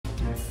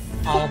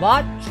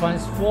Autobot,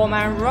 transform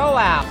and roll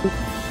out.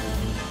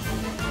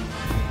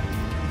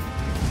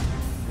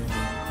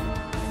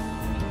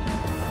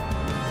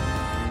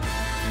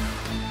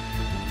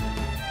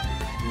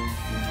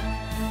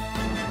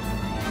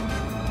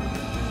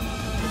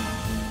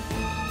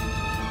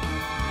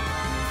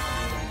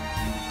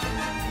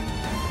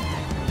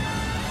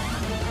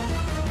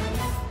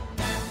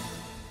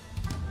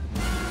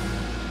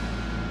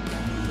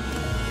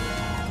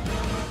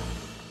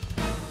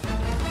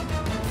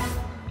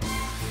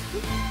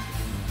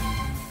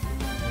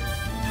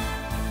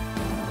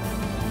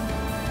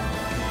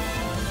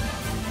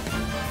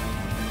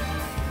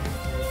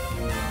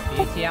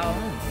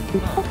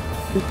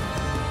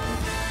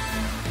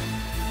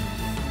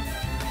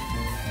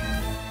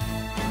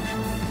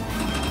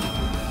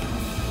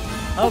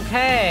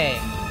 Okay.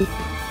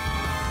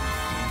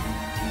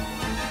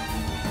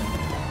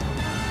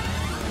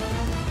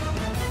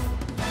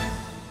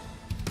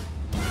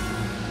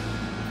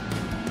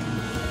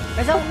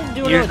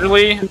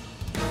 Usually,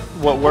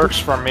 what works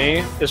for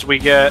me is we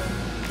get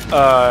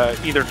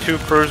either 2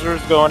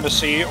 cruisers going to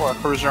C or a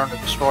cruiser and a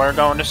destroyer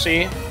going to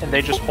C, and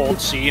they just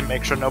hold C and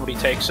make sure nobody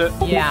takes it.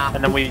 Yeah.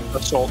 And then we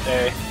assault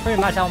A. Pretty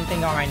much what I'm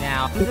thinking right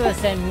now. I'm gonna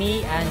send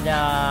me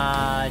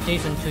and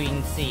Jason to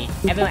in C.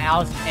 Everyone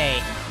else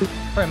A.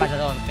 Pretty much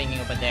that's what I'm thinking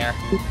over there.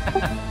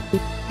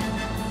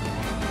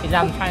 Because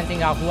I'm trying to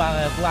think of who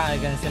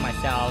I'm gonna send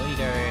myself.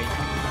 Either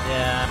the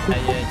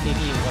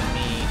TV or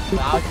me.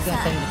 Well, I was just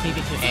gonna send the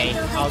TV to A.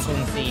 I'll go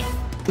and C.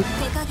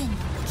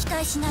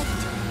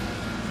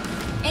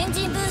 And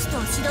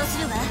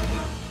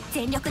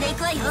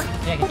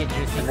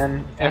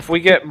then if we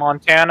get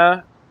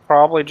Montana,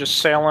 probably just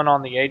sailing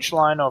on the H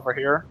line over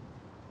here.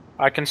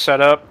 I can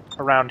set up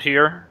around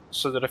here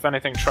so that if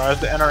anything tries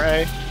to enter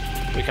A,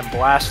 we can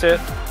blast it.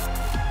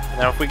 And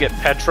then if we get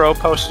Petro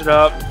posted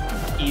up,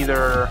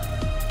 either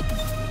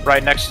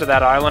right next to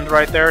that island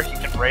right there, he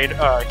can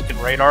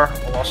radar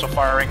while also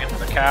firing into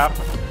the cap,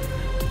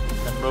 and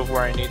then move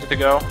where he needed to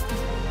go.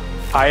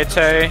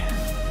 Hayate,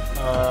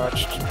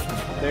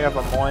 they have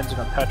a Moins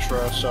and a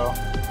Petro, so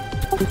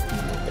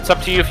it's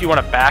up to you if you want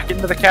to back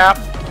into the cap,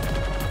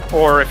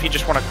 or if you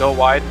just want to go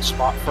wide and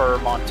spot for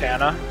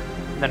Montana.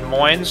 And then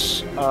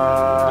Moins, it'd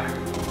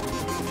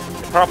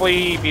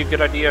probably be a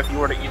good idea if you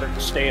were to either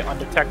stay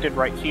undetected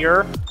right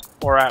here,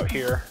 or out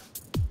here.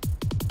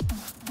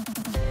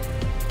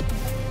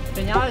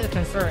 So now the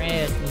concern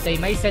is they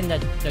may send the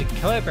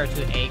Caliber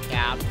to A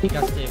cap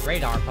because of the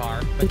radar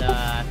part, but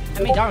I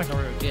mean Darwin's are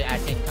really good at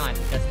the same time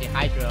because the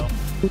Hydro.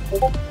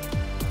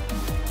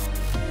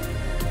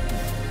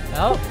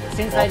 Well,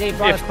 since they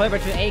brought the Caliber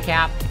to A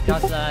cap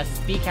because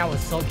speed count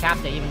was so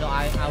capped even though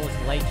I was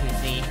late to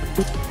C.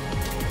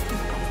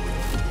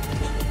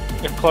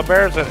 If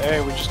Kleber's at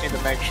A, we just need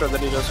to make sure that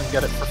he doesn't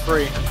get it for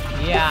free.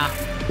 Yeah.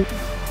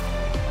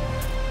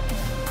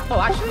 Oh,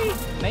 actually,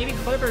 maybe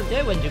Caliber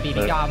did win to B.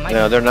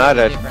 No, they're not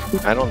at.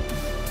 I don't.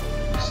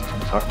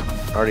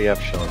 RDF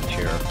showing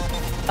here.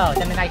 Oh,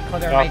 then like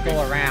Caliber might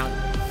go around.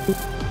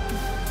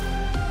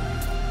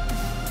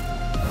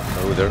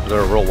 Oh,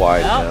 they're real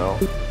wide now.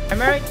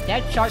 Remember,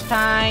 that's charge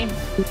time.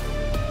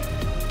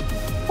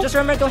 Just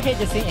remember, don't hit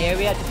the same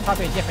area. Just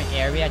probably a different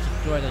area to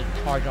throw the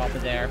charge over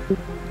there.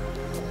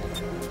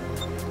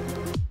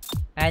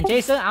 And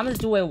Jason, I'm gonna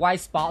do a white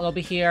spot over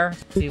here.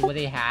 See what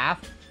they have.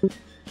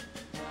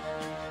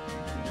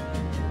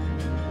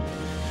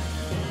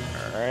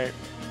 Alright.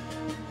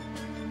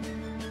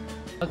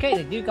 Okay,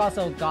 the Duke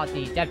also got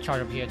the depth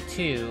charge over here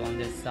too on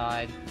this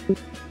side.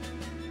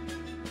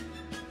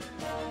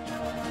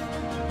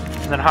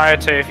 And then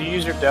Hayate, if you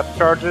use your depth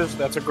charges,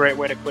 that's a great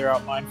way to clear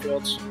out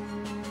minefields.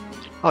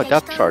 Oh,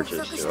 depth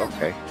charges too.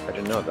 Okay, I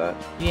didn't know that.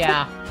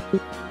 Yeah.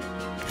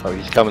 Oh,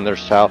 he's coming there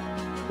south.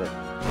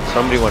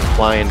 Somebody went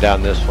flying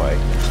down this way.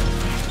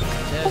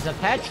 There's a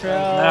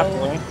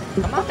Petro.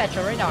 Come on,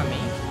 Petro, radar me.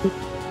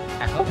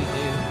 I hope you do.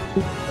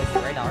 With the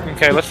radar.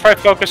 Okay, let's try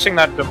focusing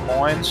that Des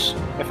Moines,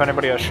 if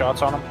anybody has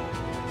shots on him.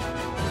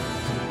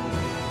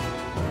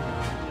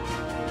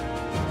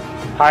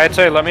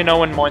 Hayate, let me know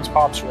when Moines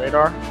pops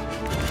radar.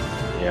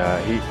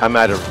 Yeah, I'm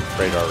out of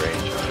radar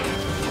range.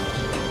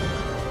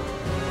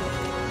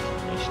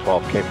 He's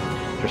 12K from...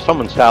 There's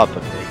someone south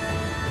of me.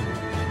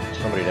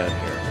 Somebody down here.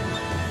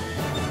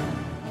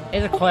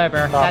 It's a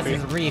Caliber. That's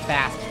really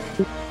fast.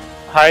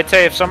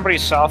 Hayate, if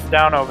somebody's south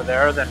down over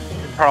there, then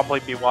it'd probably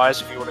be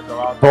wise if you were to go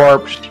out.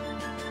 Torps.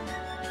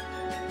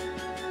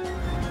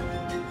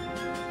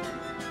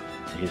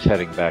 He's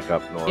heading back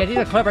up north. Yeah, these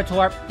are Caliber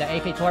Torp, the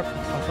AK Torp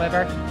on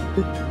Caliber.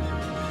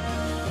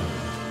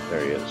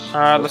 There he is.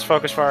 Let's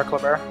focus fire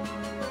Kleber.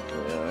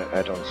 Yeah,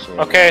 I don't see him.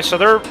 Okay, so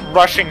they're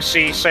rushing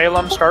C.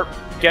 Salem, start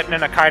getting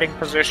in a kiting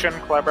position.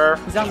 Kleber,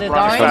 He's on the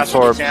run as fast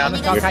as you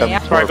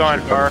can. Try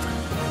going dark.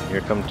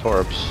 Here come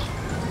Torps.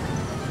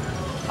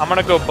 I'm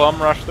gonna go bum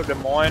rush through Des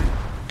Moines.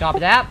 Copy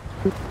that.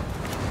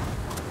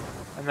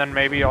 And then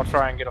maybe I'll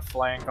try and get a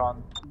flank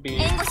on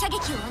B. I'm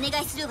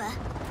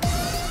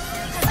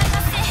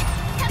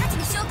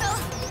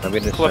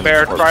gonna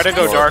Kleber, try to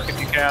go dark if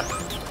you can.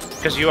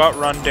 Because you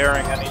outrun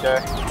Daring any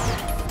day.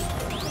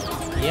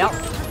 Yep.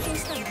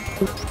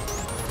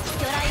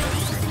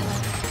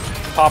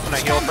 Popping a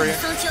heal for you.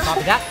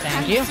 Copy that,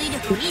 thank you.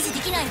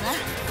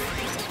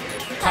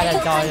 Try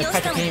that dog, the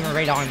pressure can't even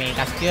radar me,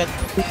 that's good.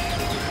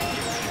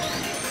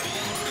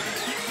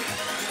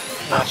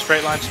 Yeah,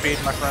 straight line speed,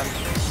 my friend.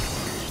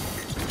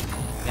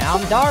 Now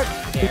I'm dart,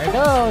 there it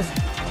goes.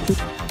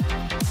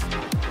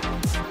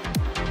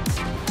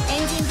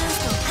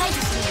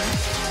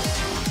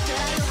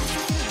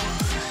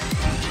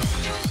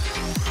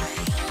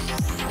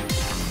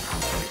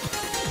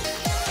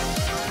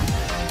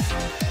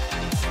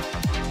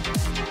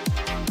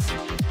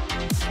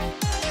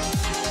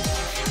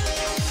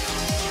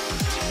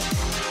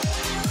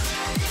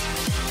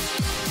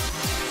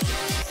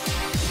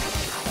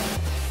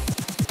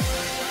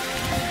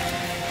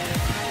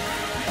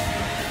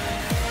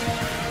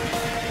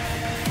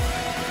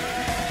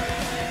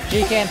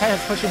 GK and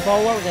Petra's pushing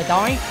forward with the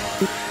dying.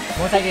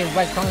 Most likely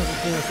West Coast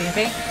will do the same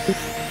thing.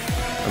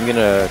 I'm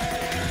gonna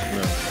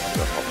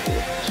help you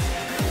with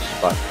this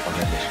spot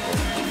behind the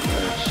smoke.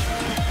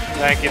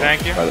 Thank you,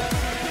 thank you.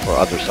 Or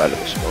other side of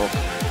the smoke.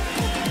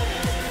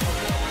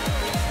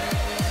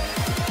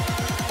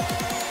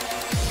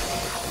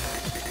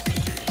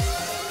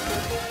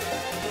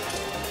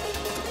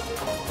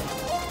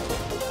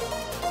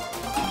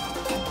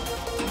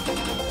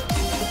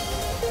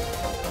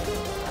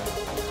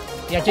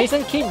 Yeah,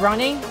 Jason, keep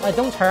running.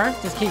 Don't turn,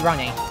 just keep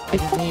running. I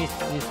just need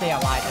to stay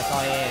alive, that's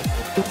all it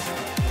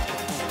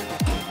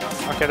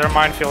is. Okay, their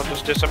minefield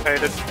just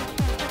dissipated.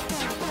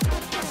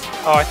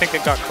 Oh, I think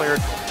it got cleared.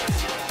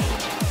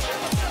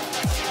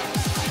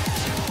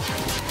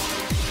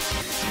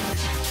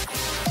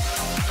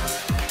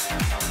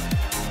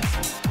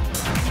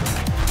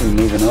 Are we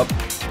moving up?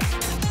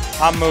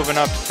 I'm moving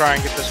up to try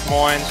and get this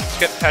Moines. Let's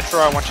get Petra,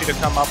 I want you to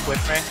come up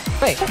with me.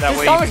 Wait, That this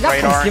way dog you is can not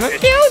radar consumer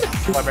and field?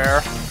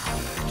 Kleber.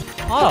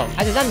 Oh,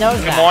 I did not notice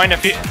Des that. Moines,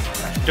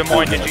 Des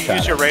Moines, did you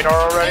use your radar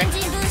already?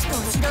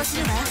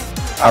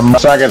 I'm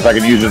seconds, I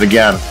can use it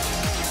again.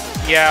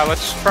 Yeah,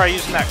 let's try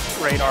using that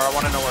radar. I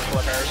want to know where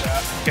Kleber's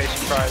at, in case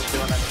he tries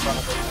doing it in front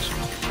of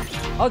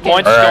us. Okay.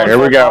 Moines is Alright, going here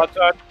we full go.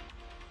 broadside.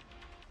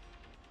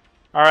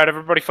 Alright,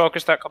 everybody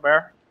focus that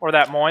Kleber. Or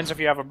that Moines if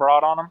you have a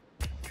broad on him.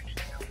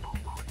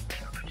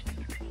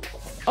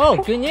 Oh,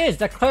 good news,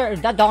 that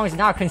dog is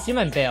not a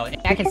consumer build.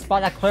 I can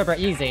spot that Kleber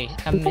easy.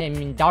 I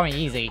mean, Darwin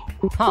easy.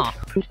 Huh.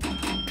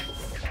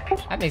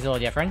 That makes it a little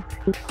different.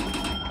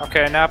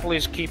 Okay,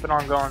 Napoli's keeping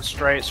on going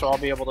straight, so I'll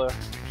be able to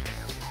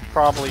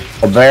probably...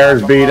 The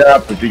bear's beat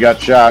up if you got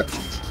shot.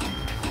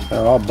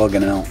 They're all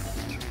bugging out.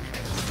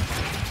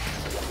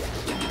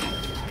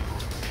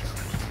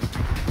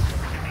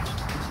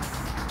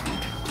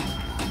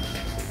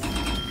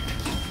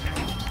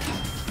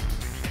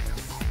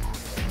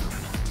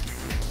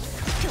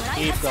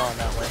 Keep going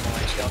that way,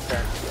 Moines, don't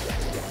turn.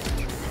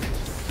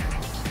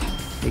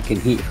 They can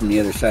heat from the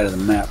other side of the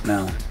map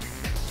now.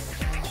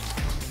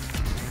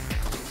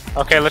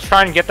 Okay, let's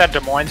try and get that Des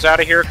Moines out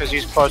of here, because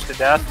he's close to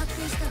death.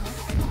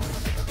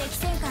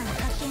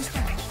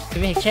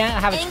 Give me a chance, I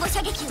have a...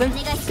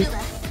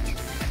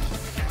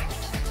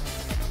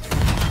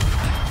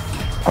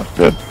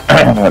 Good.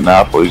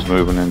 Napoli's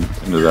moving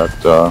into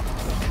that,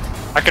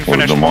 I can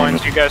finish Des Moines?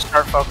 Moines, you guys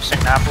start focusing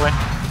Napoli.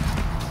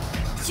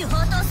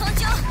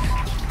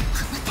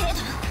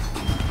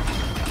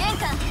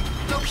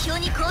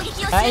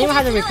 anyone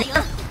has a repeat?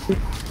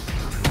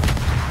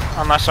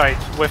 Unless I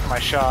whiff my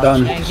shot.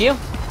 Done. Thank you.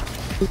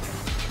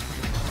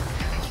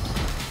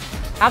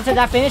 After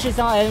that finishes,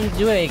 I'll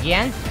do it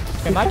again.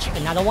 Pretty much,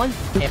 another one,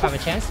 if I have a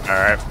chance.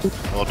 Alright,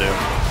 we'll do.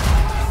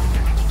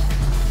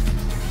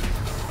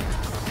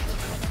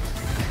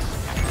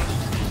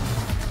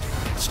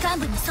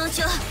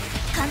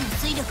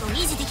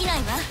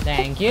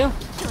 Thank you.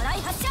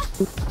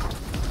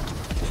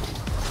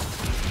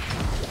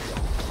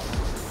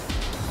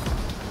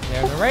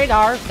 There's a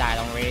radar. I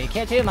don't really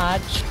care too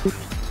much.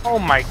 Oh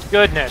my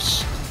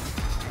goodness.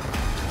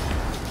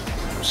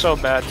 I'm so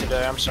bad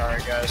today, I'm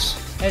sorry guys.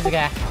 There's a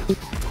guy.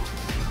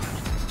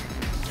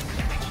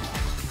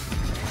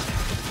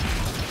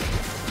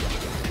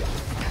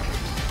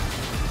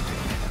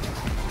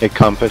 Hey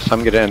Compass,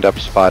 I'm gonna end up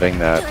spotting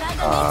that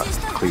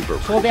cleaver.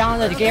 We'll be on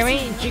the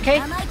gearing,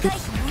 GK.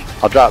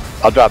 I'll drop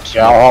smoke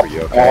Yeah, I'll for you,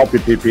 help, okay? I'll help you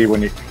TP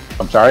when you...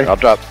 I'm sorry? I'll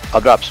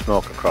drop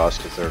smoke across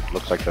because they're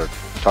looks like they're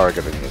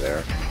targeting you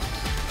there.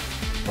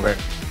 Okay.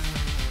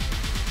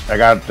 I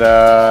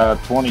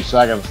got 20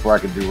 seconds before I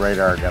can do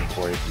radar again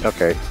for you.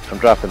 Okay, I'm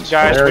dropping smoke.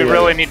 Guys, There we he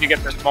really is. need to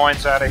get this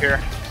Moines out of here.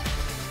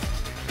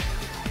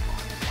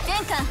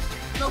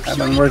 I've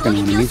been working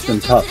on him. He's been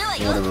tough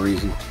for whatever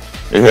reason.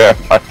 yeah,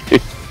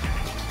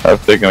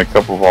 I've taken a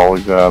couple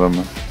volleys at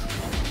him.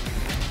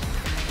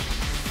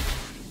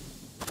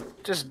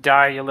 Just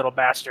die, you little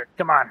bastard.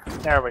 Come on.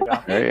 There we go.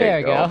 There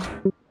we go.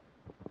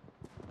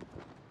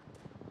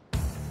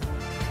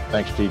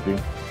 Thanks,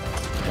 TP.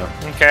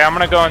 Okay, I'm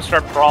gonna go and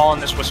start brawling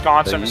this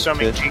Wisconsin, So you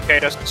assuming could- GK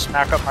doesn't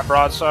smack up my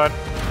broadside.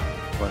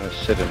 If you want to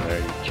sit in there,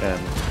 you can.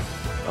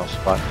 I'll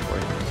spot for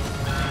you.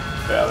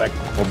 Yeah, that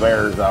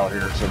Colbert's out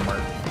here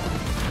somewhere.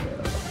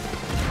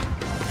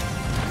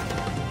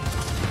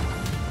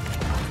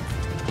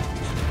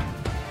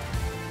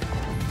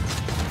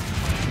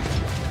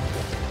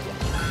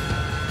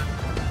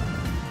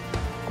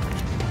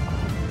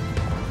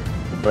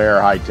 air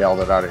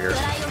hightailed it out of here.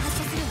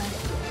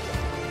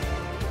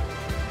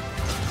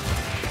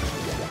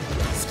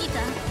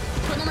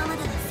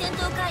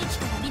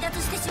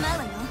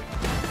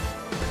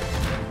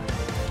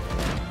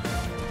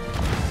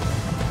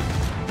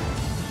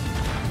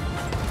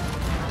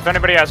 If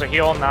anybody has a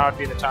heal, now would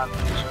be the time to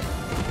use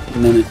it. A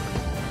minute.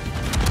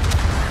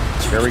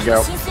 Here we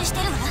go.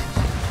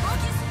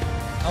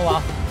 Oh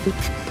well.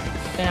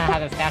 Then I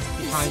have a fast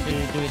time to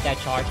do that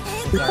charge.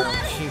 It's a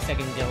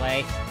 2-second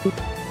delay.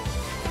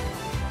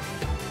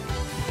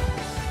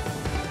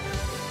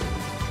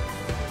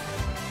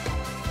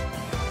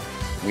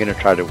 I'm gonna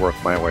try to work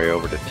my way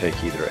over to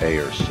take either A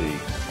or C.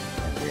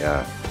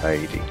 Yeah,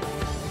 I-80.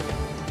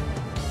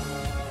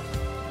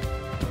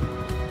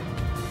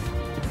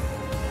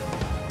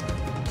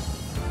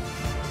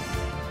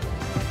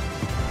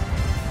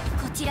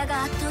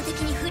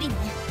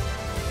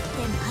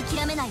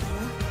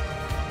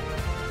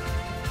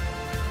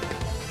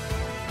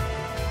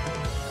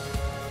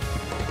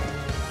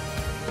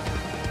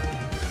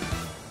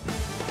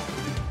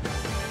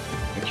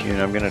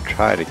 I'm gonna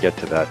try to get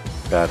to that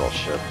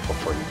battleship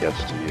before he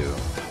gets to you.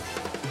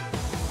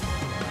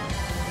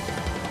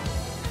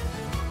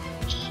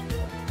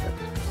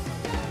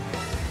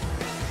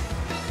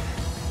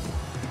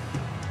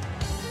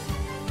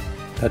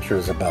 Petra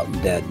is about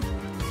dead.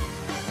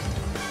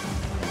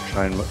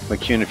 Try and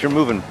McCune, if you're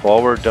moving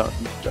forward, don't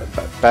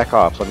back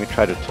off. Let me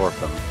try to torque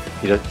him.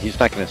 He's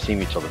not going to see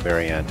me till the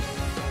very end.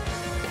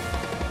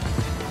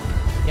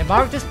 Yeah,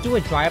 Mark, just do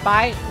a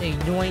drive-by,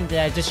 ignoring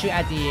the just shoot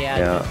at the.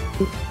 Yeah.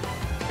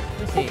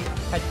 Let's see,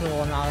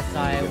 petrol on the other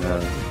side.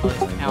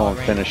 I won't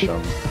finish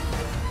him.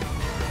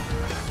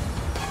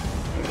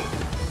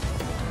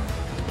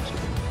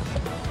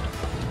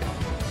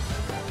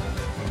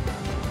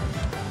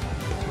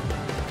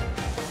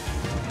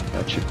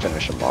 That should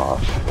finish him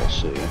off. We'll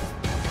see.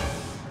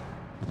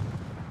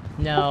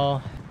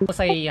 No, looks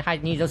like you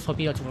need those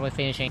torpedoes to really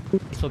finishing.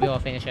 These torpedoes will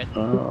finish it.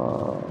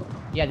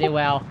 Yeah, they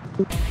will.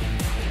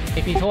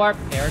 AP torp,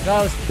 there it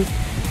goes.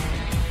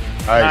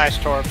 Nice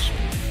torps.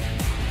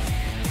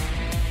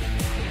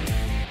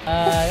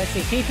 Let's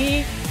see,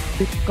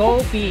 PP,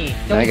 go B.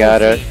 Don't I got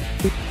go it. C.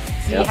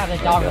 C Yep, have the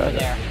dog I got over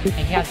there, and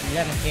he has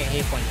 11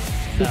 hit points.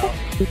 So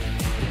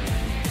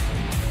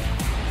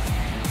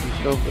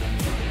He's over.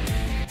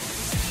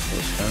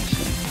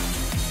 Wisconsin.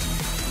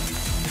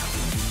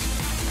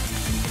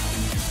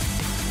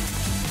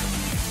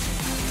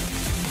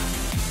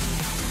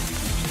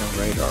 There's no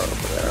radar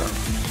over there.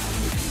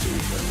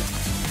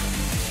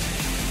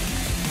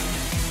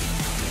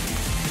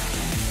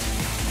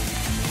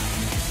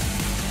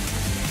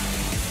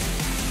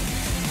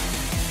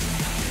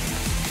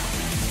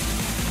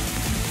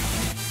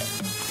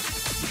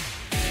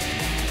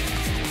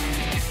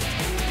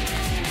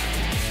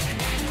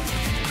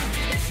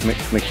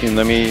 McCune,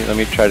 let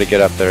me try to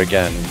get up there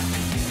again.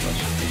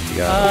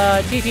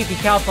 TP, be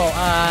careful.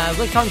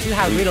 Wickham do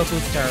have reload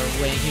booster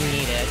when you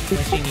need it,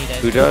 when she need it.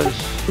 Who does?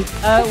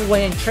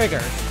 When it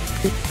triggers.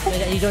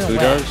 You don't know Who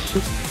when. does?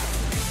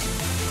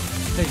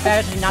 So it's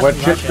better to not What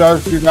rush chip it.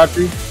 does,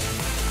 Dugatri?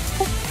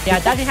 Yeah,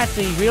 that thing has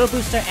the reload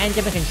booster and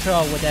different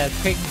control with a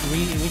quick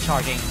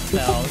recharging.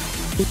 So,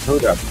 Who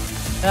does?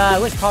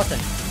 Wisconsin.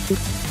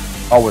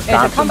 Oh, It's a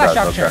Wisconsin combat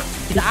does, structure. okay.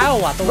 It's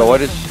Iowa. But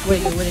what is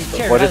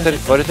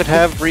What does it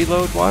have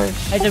reload wise?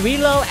 It's a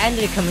reload and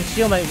the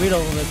consumer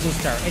reload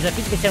booster. It's a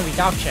 50%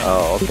 reduction.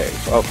 Oh, okay.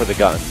 Oh, for the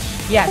guns.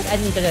 Yes,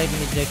 and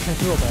the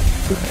consumable.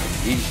 Right.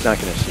 He's not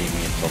going to see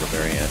me until the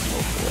very end,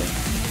 hopefully,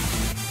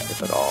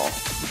 if at all.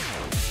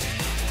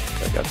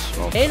 I got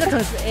smoked. It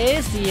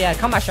is the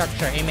combat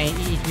structure.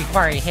 It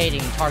requires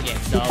hitting target.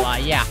 So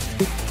yeah.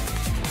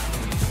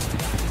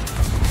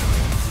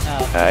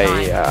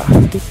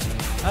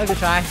 Oh, good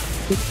try.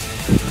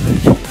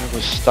 I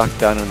was stuck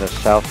down in the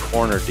south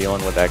corner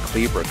dealing with that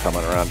cleaver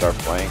coming around our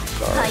flank.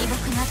 Sorry.